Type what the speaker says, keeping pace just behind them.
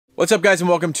What's up, guys, and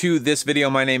welcome to this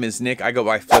video. My name is Nick. I go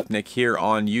by Flip Nick here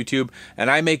on YouTube, and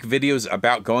I make videos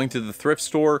about going to the thrift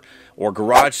store or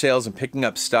garage sales and picking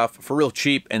up stuff for real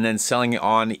cheap and then selling it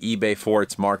on eBay for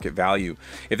its market value.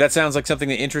 If that sounds like something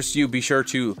that interests you, be sure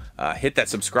to hit that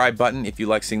subscribe button if you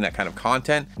like seeing that kind of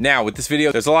content. Now, with this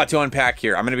video, there's a lot to unpack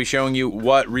here. I'm going to be showing you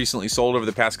what recently sold over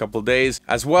the past couple of days,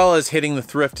 as well as hitting the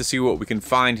thrift to see what we can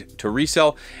find to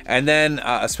resell, and then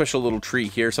a special little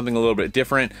treat here, something a little bit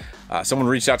different. Someone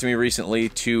reached out to me recently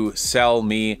to sell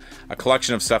me a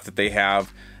collection of stuff that they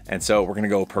have, and so we're gonna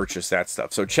go purchase that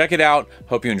stuff. So check it out.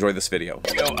 Hope you enjoy this video.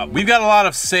 We've got a lot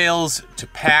of sales to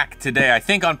pack today. I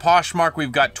think on Poshmark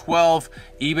we've got 12,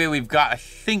 eBay we've got I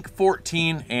think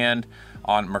 14, and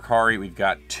on Mercari we've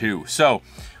got 2. So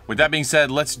with that being said,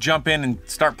 let's jump in and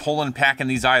start pulling and packing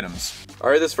these items. All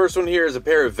right, this first one here is a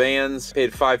pair of Vans.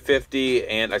 Paid $5.50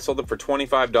 and I sold them for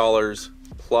 $25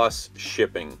 plus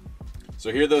shipping. So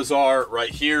here those are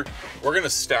right here. We're gonna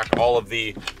stack all of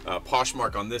the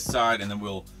Poshmark on this side, and then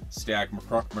we'll stack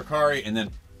Mercari and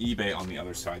then eBay on the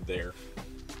other side there.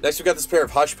 Next, we got this pair of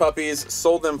Hush Puppies.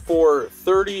 Sold them for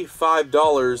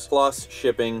 $35 plus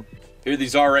shipping. Here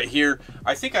these are right here.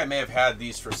 I think I may have had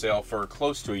these for sale for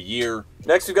close to a year.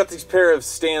 Next, we've got these pair of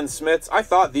Stan Smiths. I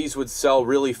thought these would sell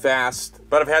really fast,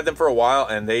 but I've had them for a while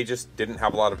and they just didn't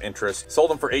have a lot of interest. Sold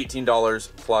them for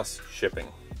 $18 plus shipping.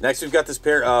 Next, we've got this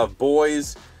pair of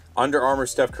boys Under Armour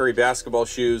Steph Curry basketball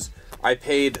shoes. I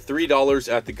paid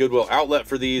 $3 at the Goodwill outlet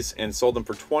for these and sold them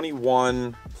for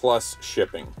 $21 plus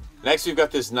shipping. Next, we've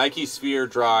got this Nike Sphere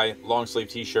Dry long sleeve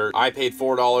t-shirt. I paid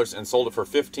 $4 and sold it for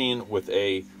 $15 with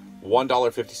a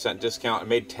 $1.50 discount. I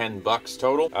made $10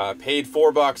 total. Paid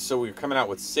 $4, so we're coming out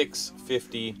with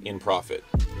 $6.50 in profit.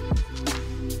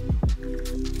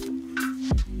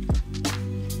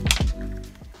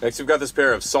 Next, we've got this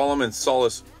pair of Solomon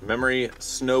Solace Memory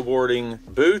snowboarding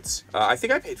boots. I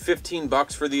think I paid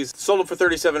 $15 for these. Sold them for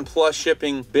 $37 plus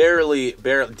shipping. Barely,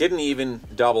 didn't even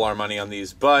double our money on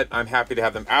these, but I'm happy to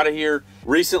have them out of here.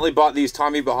 Recently bought these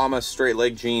Tommy Bahama straight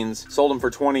leg jeans. Sold them for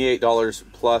 $28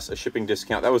 plus a shipping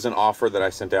discount. That was an offer that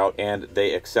I sent out and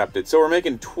they accepted. So we're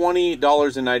making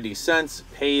 $20.90.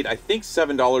 Paid, I think,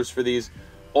 $7 for these,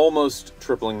 almost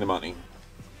tripling the money.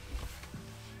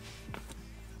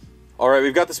 All right,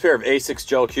 we've got this pair of Asics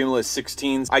Gel Cumulus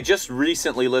 16s. I just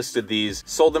recently listed these,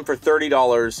 sold them for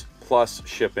 $30 plus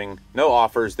shipping. No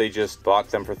offers, they just bought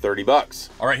them for $30.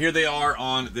 All right, here they are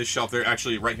on this shelf. They're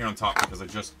actually right here on top because I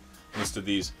just listed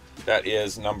these. That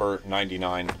is number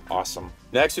 99, awesome.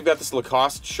 Next, we've got this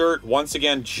Lacoste shirt. Once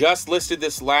again, just listed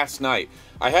this last night.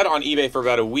 I had it on eBay for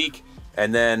about a week,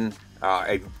 and then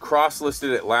I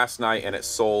cross-listed it last night and it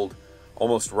sold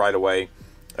almost right away.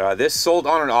 This sold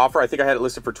on an offer. I think I had it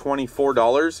listed for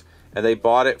 $24 and they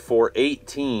bought it for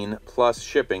 $18 plus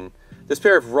shipping. This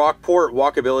pair of Rockport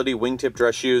Walkability wingtip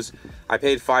dress shoes, I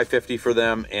paid $5.50 for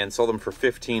them and sold them for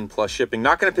 $15 plus shipping.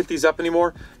 Not gonna pick these up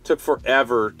anymore. Took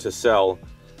forever to sell,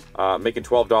 making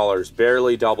 $12,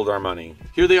 barely doubled our money.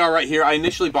 Here they are right here. I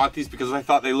initially bought these because I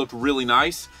thought they looked really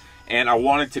nice and I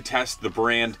wanted to test the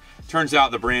brand. Turns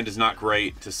out the brand is not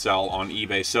great to sell on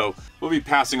eBay, so we'll be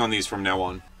passing on these from now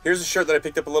on. Here's a shirt that I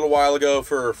picked up a little while ago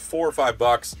for $4 or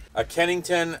 $5. A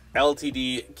Kennington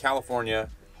Ltd California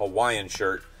Hawaiian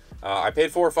shirt. I paid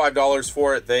 $4 or $5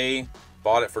 for it. They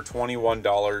bought it for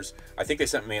 $21. I think they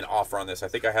sent me an offer on this. I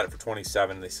think I had it for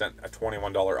 $27. They sent a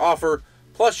 $21 offer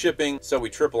plus shipping, so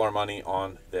we triple our money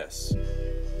on this.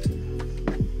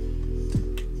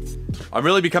 I'm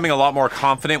really becoming a lot more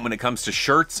confident when it comes to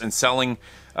shirts and selling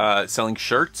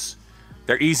shirts.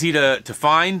 They're easy to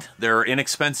find, they're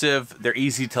inexpensive, they're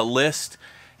easy to list,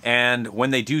 and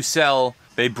when they do sell,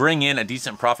 they bring in a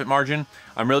decent profit margin.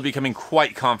 I'm really becoming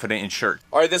quite confident in shirts.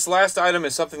 All right, this last item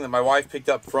is something that my wife picked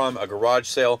up from a garage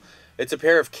sale. It's a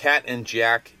pair of Cat and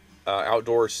Jack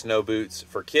outdoor snow boots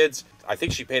for kids. I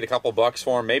think she paid a couple bucks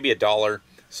for them, maybe $1.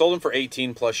 Sold them for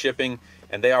 $18 plus shipping,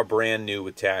 and they are brand new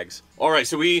with tags. All right,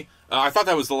 so I thought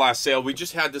that was the last sale. We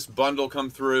just had this bundle come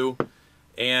through,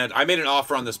 and I made an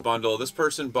offer on this bundle. This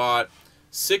person bought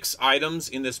 6 items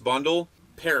in this bundle: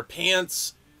 pair of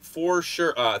pants, 3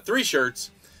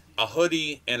 shirts, a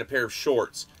hoodie, and a pair of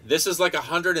shorts. This is like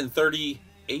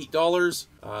 $138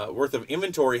 worth of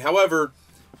inventory. However,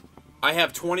 I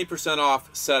have 20% off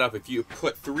set up if you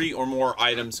put 3 or more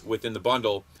items within the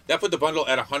bundle. That put the bundle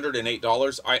at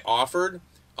 $108. I offered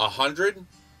 $100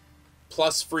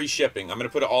 plus free shipping. I'm gonna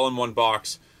put it all in one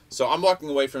box. So I'm walking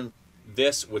away from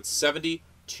this with $72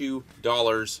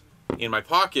 in my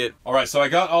pocket. All right, so I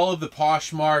got all of the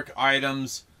Poshmark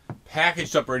items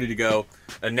packaged up, ready to go.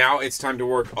 And now it's time to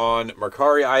work on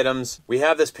Mercari items. We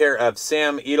have this pair of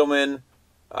Sam Edelman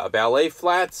ballet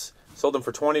flats. Sold them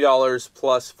for $20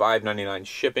 plus $5.99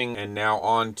 shipping. And now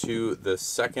on to the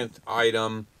second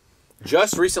item.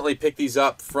 Just recently picked these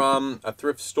up from a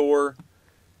thrift store.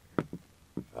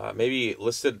 Maybe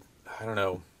listed, I don't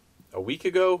know, a week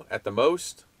ago at the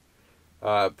most.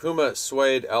 Puma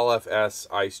Suede LFS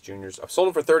Ice Juniors. I've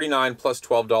sold them for $39 plus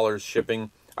 $12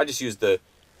 shipping. I just used the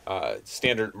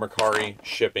standard Mercari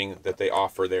shipping that they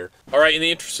offer there. All right, in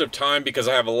the interest of time, because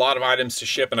I have a lot of items to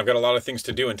ship and I've got a lot of things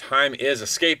to do and time is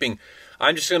escaping,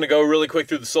 I'm just going to go really quick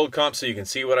through the sold comps so you can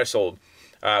see what I sold.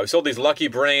 We sold these Lucky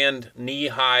Brand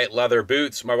knee-high leather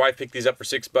boots. My wife picked these up for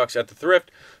 $6 at the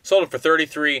thrift. Sold them for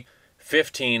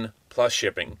 $33.15 plus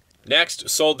shipping. Next,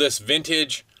 sold this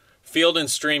vintage Field &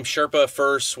 Stream Sherpa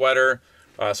fur sweater.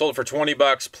 Sold it for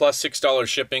 $20 plus $6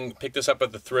 shipping. Picked this up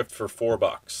at the thrift for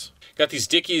 $4. Got these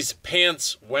Dickies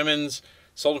pants, women's.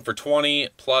 Sold them for $20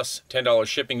 plus $10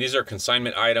 shipping. These are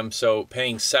consignment items, so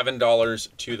paying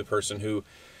 $7 to the person who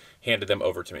handed them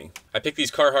over to me. I picked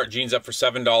these Carhartt jeans up for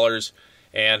 $7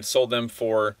 and sold them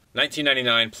for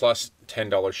 $19.99 plus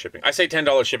 $10 shipping. I say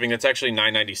 $10 shipping, it's actually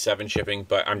 $9.97 shipping,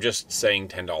 but I'm just saying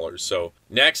 $10. So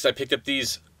next, I picked up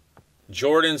these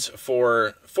Jordans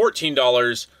for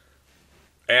 $14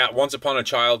 at Once Upon a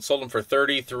Child. Sold them for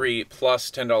 $33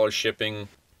 plus $10 shipping.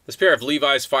 This pair of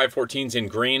Levi's 514s in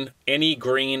green. Any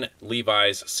green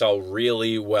Levi's sell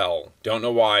really well. Don't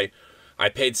know why. I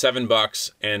paid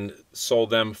 $7 and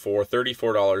sold them for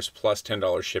 $34 plus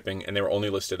 $10 shipping, and they were only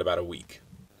listed about a week.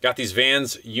 Got these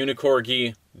Vans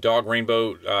Unicorgi Dog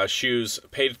Rainbow shoes.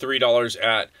 Paid $3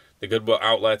 at the Goodwill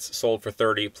outlets. Sold for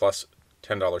 $30 plus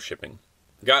 $10 shipping.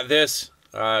 Got this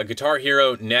Guitar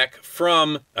Hero neck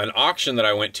from an auction that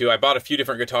I went to. I bought a few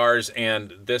different guitars,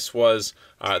 and this was,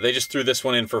 they just threw this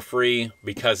one in for free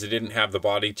because it didn't have the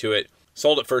body to it.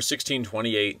 Sold it for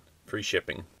 $16.28, free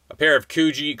shipping. A pair of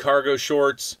Coogee cargo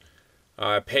shorts.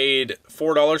 Paid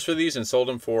 $4 for these and sold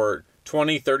them for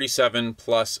 $20.37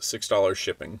 plus $6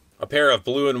 shipping. A pair of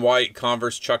blue and white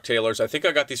Converse Chuck Taylors. I think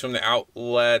I got these from the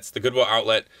outlets, the Goodwill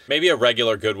outlet, maybe a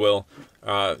regular Goodwill.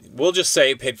 We'll just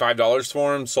say paid $5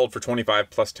 for them, sold for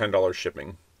 $25 plus $10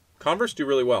 shipping. Converse do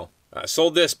really well.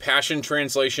 Sold this Passion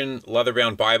Translation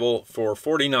leather-bound Bible for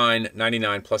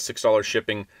 $49.99 plus $6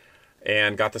 shipping,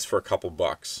 and got this for a couple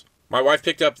bucks. My wife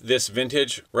picked up this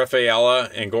vintage Rafaela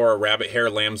Angora rabbit hair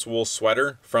lamb's wool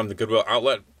sweater from the Goodwill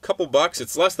outlet. Couple bucks.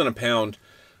 It's less than a pound,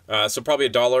 so probably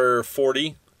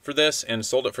 $1.40 for this, and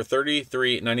sold it for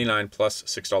 $33.99 plus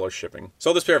 $6 shipping.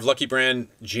 Sold this pair of Lucky Brand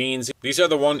jeans. These are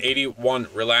the 181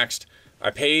 relaxed. I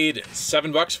paid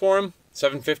 $7 for them,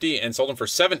 $7.50, and sold them for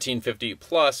 $17.50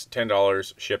 plus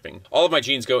 $10 shipping. All of my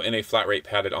jeans go in a flat rate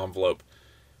padded envelope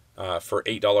for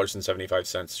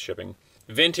 $8.75 shipping.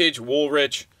 Vintage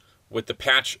Woolrich with the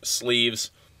patch sleeves.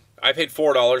 I paid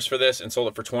 $4 for this and sold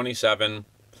it for $27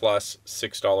 plus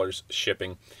 $6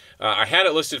 shipping. I had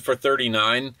it listed for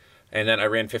 $39, and then I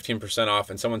ran 15% off,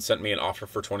 and someone sent me an offer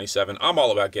for $27. I'm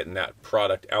all about getting that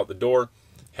product out the door.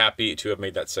 Happy to have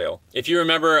made that sale. If you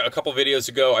remember a couple videos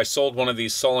ago, I sold one of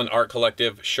these Sullen Art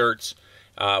Collective shirts.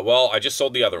 Well, I just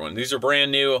sold the other one. These are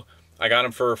brand new. I got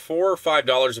them for $4 or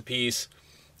 $5 a piece.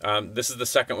 This is the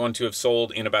second one to have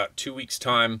sold in about 2 weeks'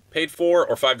 time. Paid $4 or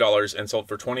 $5 and sold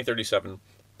for $20.37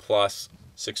 plus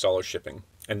 $6 shipping.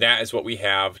 And that is what we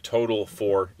have total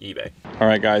for eBay. All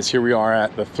right, guys, here we are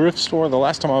at the thrift store. The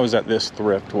last time I was at this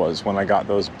thrift was when I got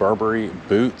those Burberry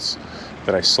boots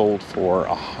that I sold for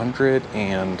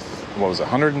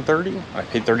 $130. I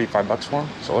paid $35 for them.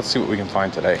 So let's see what we can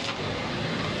find today.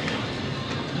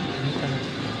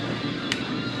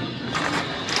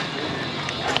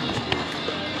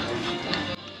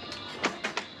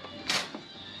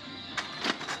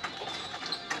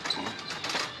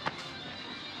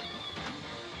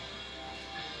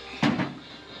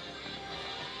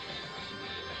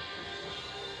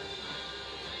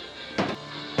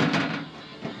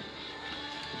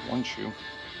 One shoe.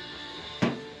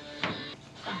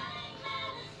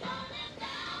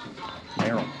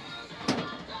 Merrill.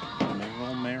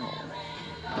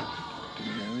 Do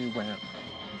very well.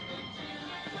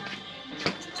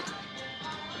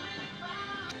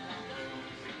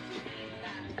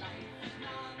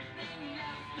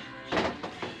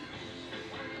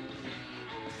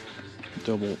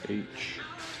 Double H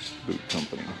Boot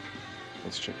Company.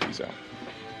 Let's check these out.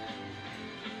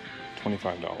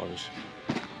 $25.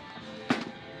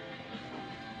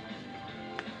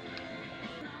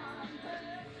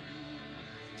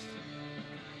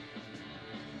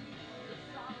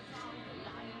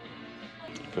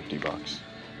 $50.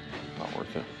 Not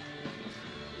worth it.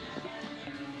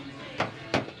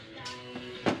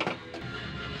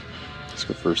 Let's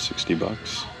go for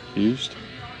 $60 used.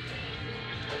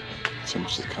 So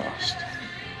much does it cost?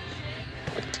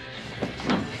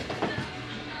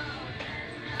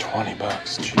 20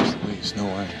 bucks. Jeez Louise, no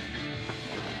way.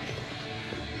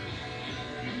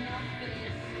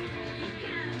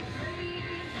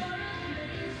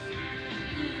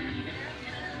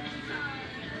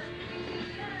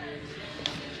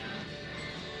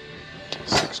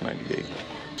 $6.98.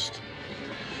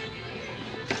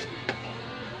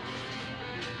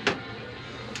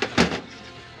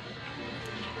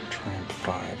 Triumph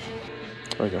 5.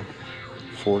 There we go.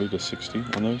 40 to 60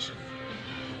 on those.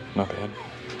 Not bad.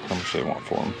 How much do they want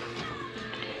for them?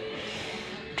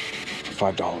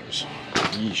 $5.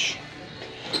 Yeesh.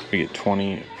 We get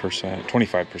 20%,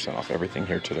 25% off everything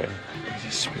here today. Easy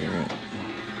Spirit.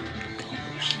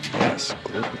 Converse. Yes,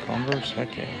 Global Converse.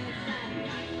 Heck yeah.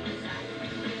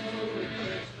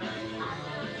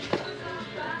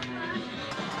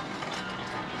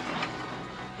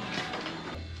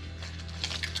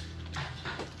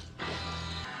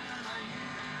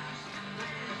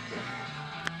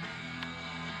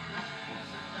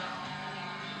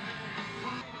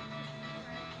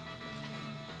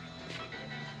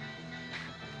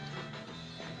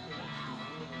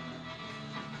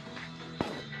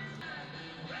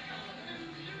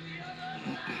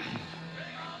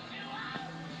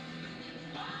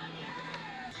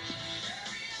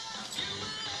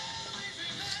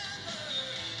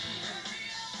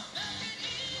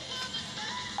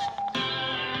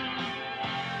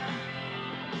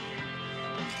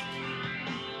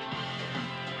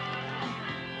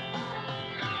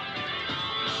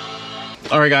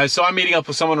 All right, guys, so I'm meeting up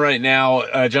with someone right now.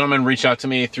 A gentleman reached out to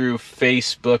me through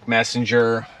Facebook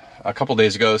Messenger a couple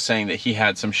days ago saying that he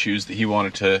had some shoes that he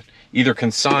wanted to either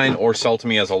consign or sell to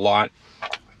me as a lot.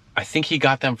 I think he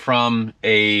got them from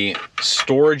a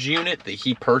storage unit that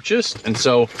he purchased. And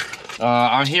so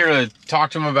I'm here to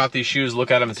talk to him about these shoes,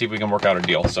 look at them and see if we can work out a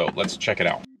deal. So let's check it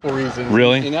out. For reasons.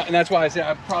 Really? And that's why I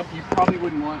said you probably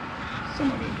wouldn't want some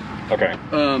of it. Okay.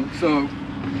 So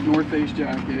North Face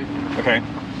jacket. Okay.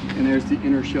 And there's the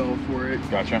inner shell for it.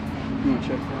 Gotcha. You want to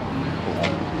check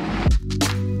that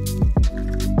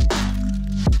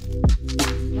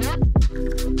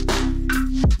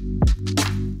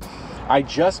out? I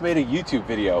just made a YouTube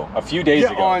video a few days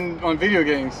ago. on video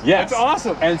games. Yes. That's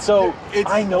awesome. And so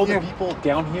I know the people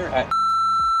down here at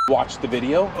watch the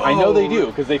video. I know they do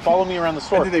because they follow me around the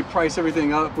store. And do they price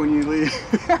everything up when you leave?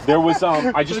 There was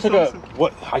I just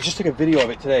took a video of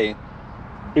it today.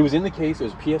 It was in the case. It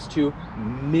was PS2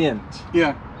 mint.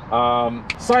 Yeah.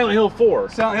 Silent Hill 4.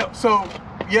 Silent Hill. So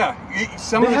yeah,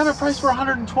 some they have it priced for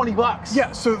 120 bucks.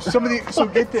 Yeah. So some of the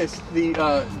get this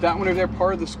that one over there,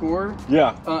 part of the score.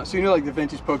 Yeah. So you know, like the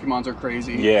vintage Pokemons are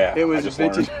crazy. Yeah. It was a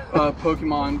vintage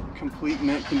Pokemon, complete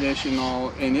mint condition,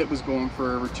 and it was going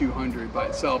for over 200 by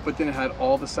itself. But then it had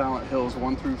all the Silent Hills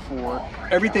 1 through 4.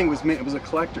 Everything was mint. It was a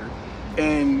collector,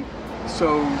 and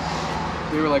so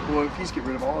they were like, well, if he's get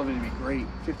rid of all of it, it'd be great.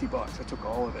 50 bucks. I took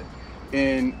all of it.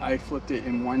 And I flipped it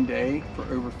in one day for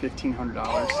over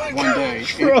 $1,500. One day.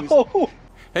 Bro.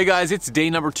 Hey guys, it's day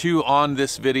number 2 on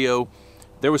this video.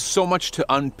 There was so much to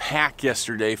unpack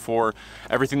yesterday for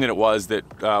everything that it was that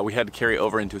we had to carry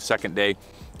over into a second day.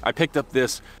 I picked up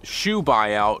this shoe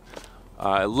buyout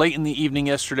late in the evening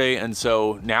yesterday, and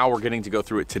so now we're getting to go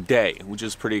through it today, which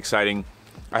is pretty exciting.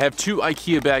 I have 2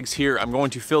 IKEA bags here. I'm going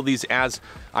to fill these as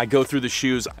I go through the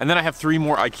shoes. And then I have 3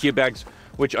 more IKEA bags,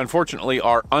 which unfortunately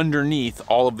are underneath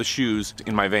all of the shoes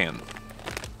in my van.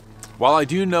 While I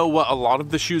do know what a lot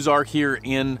of the shoes are here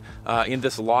in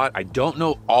this lot, I don't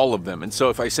know all of them. And so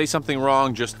if I say something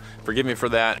wrong, just forgive me for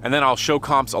that. And then I'll show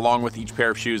comps along with each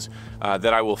pair of shoes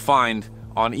that I will find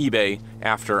on eBay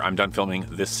after I'm done filming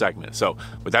this segment. So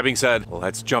with that being said,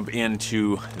 let's jump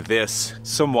into this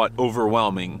somewhat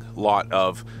overwhelming lot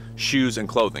of shoes and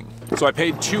clothing. So I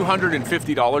paid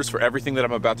 $250 for everything that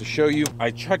I'm about to show you. I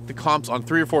checked the comps on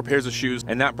 3 or 4 pairs of shoes,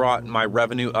 and that brought my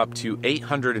revenue up to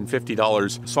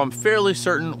 $850. So I'm fairly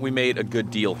certain we made a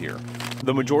good deal here.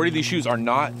 The majority of these shoes are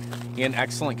not in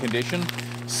excellent condition,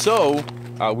 so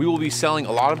we will be selling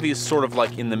a lot of these sort of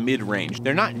like in the mid-range.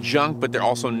 They're not junk, but they're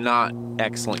also not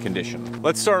excellent condition.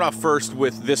 Let's start off first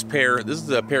with this pair. This is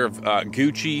a pair of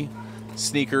Gucci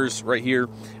sneakers right here.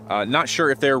 Not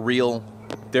sure if they're real.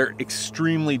 They're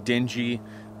extremely dingy,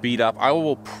 beat up. I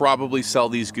will probably sell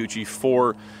these Gucci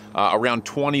for around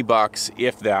 20 bucks,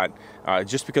 if that,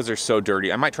 just because they're so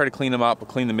dirty. I might try to clean them up,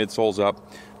 clean the midsoles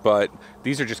up, but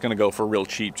these are just gonna go for real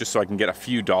cheap just so I can get a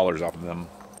few dollars off of them.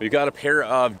 We've got a pair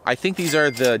of, I think these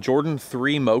are the Jordan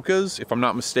 3 Mochas, if I'm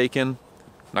not mistaken.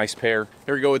 Nice pair.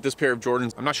 Here we go with this pair of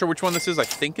Jordans. I'm not sure which one this is. I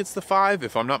think it's the 5,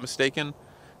 if I'm not mistaken.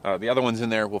 The other one's in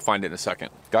there, we'll find it in a second.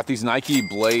 Got these Nike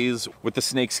Blaze with the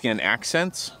snakeskin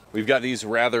accents. We've got these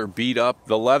rather beat up.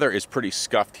 The leather is pretty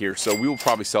scuffed here, so we will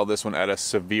probably sell this one at a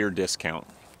severe discount.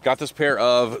 Got this pair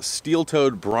of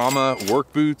steel-toed Brahma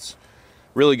work boots.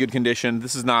 Really good condition.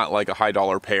 This is not like a high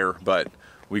dollar pair, but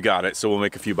we got it, so we'll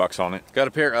make a few bucks on it. Got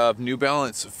a pair of New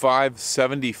Balance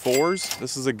 574s.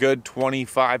 This is a good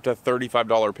 $25 to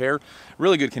 $35 pair.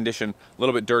 Really good condition, a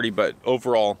little bit dirty, but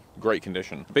overall great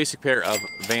condition. Basic pair of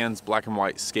Vans black and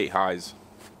white skate highs.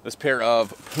 This pair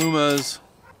of Pumas,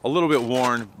 a little bit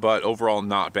worn, but overall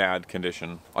not bad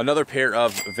condition. Another pair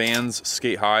of Vans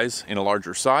skate highs in a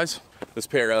larger size. This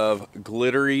pair of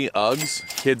glittery Uggs,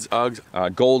 kids Uggs,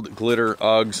 gold glitter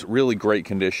Uggs, really great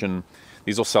condition.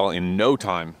 These will sell in no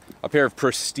time. A pair of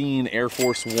pristine Air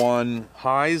Force One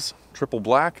highs, triple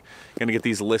black. Gonna get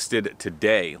these listed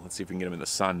today. Let's see if we can get them in the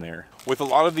sun there. With a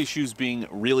lot of these shoes being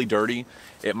really dirty,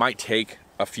 it might take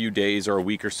a few days or a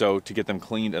week or so to get them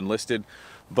cleaned and listed.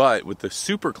 But with the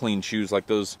super clean shoes like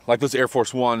those Air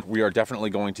Force One, we are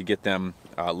definitely going to get them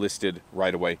listed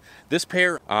right away. This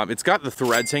pair, it's got the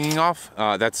threads hanging off.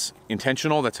 That's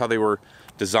intentional, that's how they were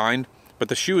designed. But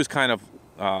the shoe is kind of,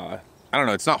 I don't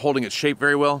know, it's not holding its shape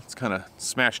very well. It's kind of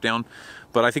smashed down,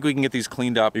 but I think we can get these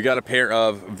cleaned up. You got a pair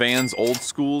of Vans Old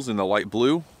Schools in the light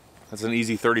blue. That's an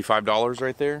easy $35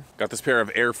 right there. Got this pair of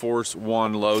Air Force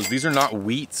One lows. These are not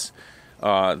wheats.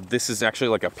 This is actually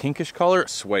like a pinkish color,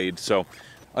 suede. So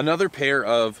another pair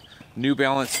of New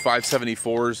Balance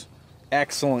 574s,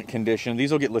 excellent condition.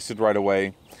 These will get listed right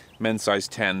away, men's size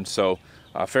 10. So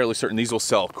fairly certain these will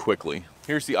sell quickly.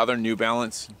 Here's the other New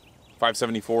Balance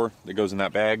 574 that goes in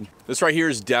that bag. This right here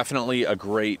is definitely a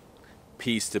great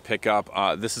piece to pick up.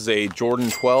 This is a Jordan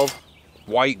 12,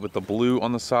 white with the blue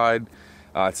on the side.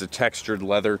 It's a textured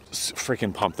leather.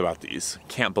 Freaking pumped about these.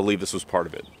 Can't believe this was part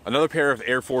of it. Another pair of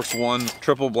Air Force One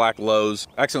triple black lows.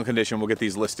 Excellent condition. We'll get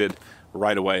these listed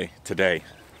right away today.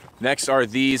 Next are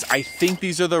these. I think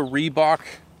these are the Reebok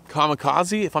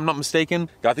Kamikaze, if I'm not mistaken.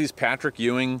 Got these Patrick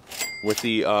Ewing with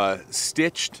the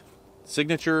stitched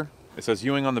signature. It says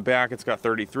Ewing on the back. It's got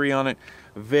 33 on it.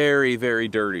 Very, very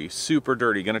dirty, super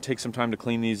dirty. Gonna take some time to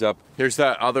clean these up. Here's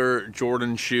that other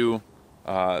Jordan shoe.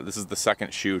 This is the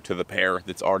second shoe to the pair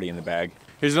that's already in the bag.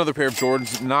 Here's another pair of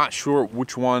Jordans. Not sure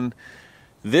which one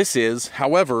this is.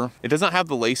 However, it does not have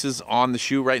the laces on the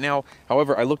shoe right now.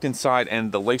 However, I looked inside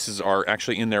and the laces are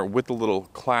actually in there with the little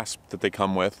clasp that they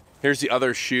come with. Here's the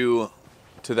other shoe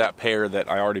to that pair that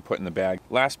I already put in the bag.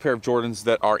 Last pair of Jordans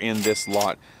that are in this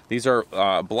lot. These are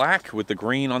black with the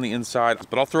green on the inside,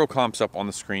 but I'll throw comps up on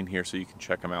the screen here so you can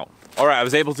check them out. All right, I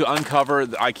was able to uncover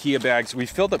the IKEA bags. We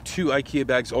filled up 2 IKEA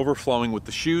bags overflowing with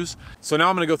the shoes. So now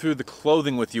I'm gonna go through the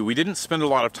clothing with you. We didn't spend a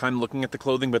lot of time looking at the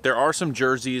clothing, but there are some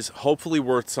jerseys, hopefully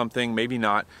worth something, maybe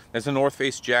not. There's a North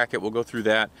Face jacket, we'll go through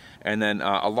that. And then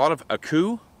a lot of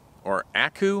Aku, or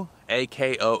Aku,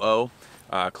 A-K-O-O.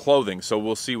 Clothing, so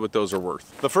we'll see what those are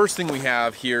worth. The first thing we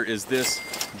have here is this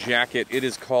jacket. It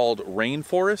is called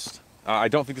Rainforest. I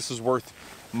don't think this is worth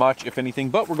much, if anything,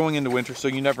 but we're going into winter, so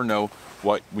you never know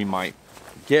what we might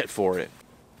get for it.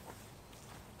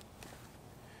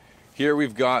 Here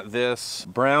we've got this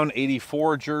brown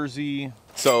 84 jersey.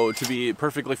 So to be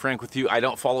perfectly frank with you, I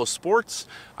don't follow sports.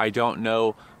 I don't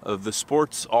know of the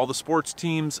sports, all the sports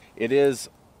teams. It is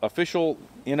official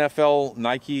NFL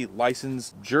Nike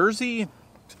licensed jersey.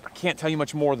 I can't tell you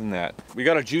much more than that. We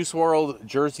got a Juice WRLD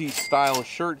jersey style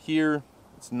shirt here.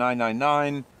 It's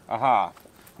 $9.99. Aha.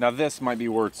 Now this might be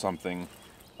worth something.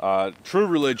 True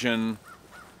Religion,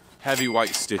 heavy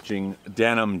white stitching,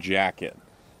 denim jacket.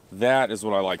 That is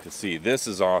what I like to see. This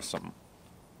is awesome.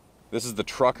 This is the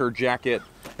trucker jacket.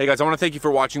 Hey guys, I want to thank you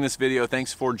for watching this video.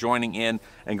 Thanks for joining in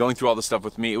and going through all this stuff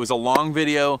with me. It was a long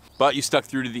video, but you stuck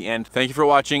through to the end. Thank you for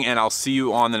watching, and I'll see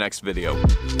you on the next video.